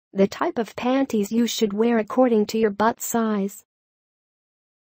The type of panties you should wear according to your butt size.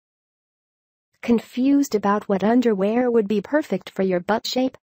 Confused about what underwear would be perfect for your butt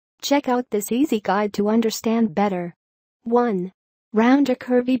shape? Check out this easy guide to understand better. 1. Round or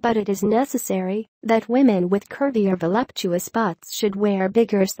curvy butt. It is necessary that women with curvy or voluptuous butts should wear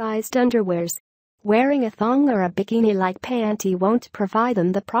bigger sized underwears. Wearing a thong or a bikini-like panty won't provide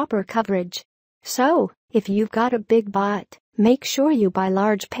them the proper coverage. So, if you've got a big butt, make sure you buy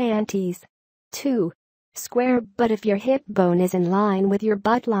large panties. 2. Square butt. If your hip bone is in line with your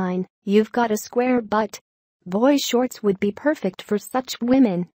butt line, you've got a square butt. Boy shorts would be perfect for such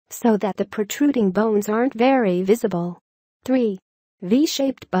women, so that the protruding bones aren't very visible. 3.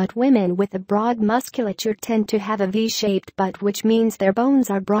 V-shaped butt. Women with a broad musculature tend to have a V-shaped butt, which means their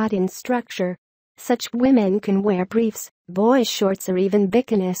bones are broad in structure. Such women can wear briefs, boy shorts, or even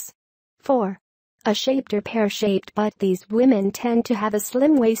bikinis. 4. A shaped or pear-shaped butt. These women tend to have a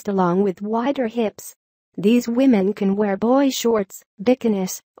slim waist along with wider hips. These women can wear boy shorts,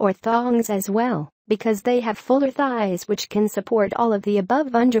 bikinis, or thongs as well, because they have fuller thighs which can support all of the above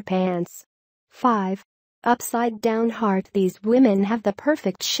underpants. 5. Upside down heart. These women have the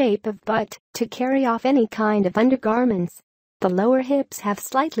perfect shape of butt to carry off any kind of undergarments. The lower hips have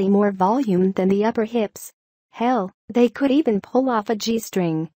slightly more volume than the upper hips. Hell, they could even pull off a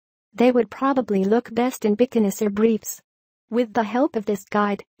G-string. They would probably look best in bikinis or briefs. With the help of this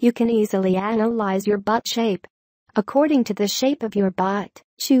guide, you can easily analyze your butt shape. According to the shape of your butt,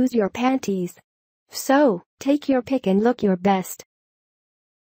 choose your panties. So, take your pick and look your best.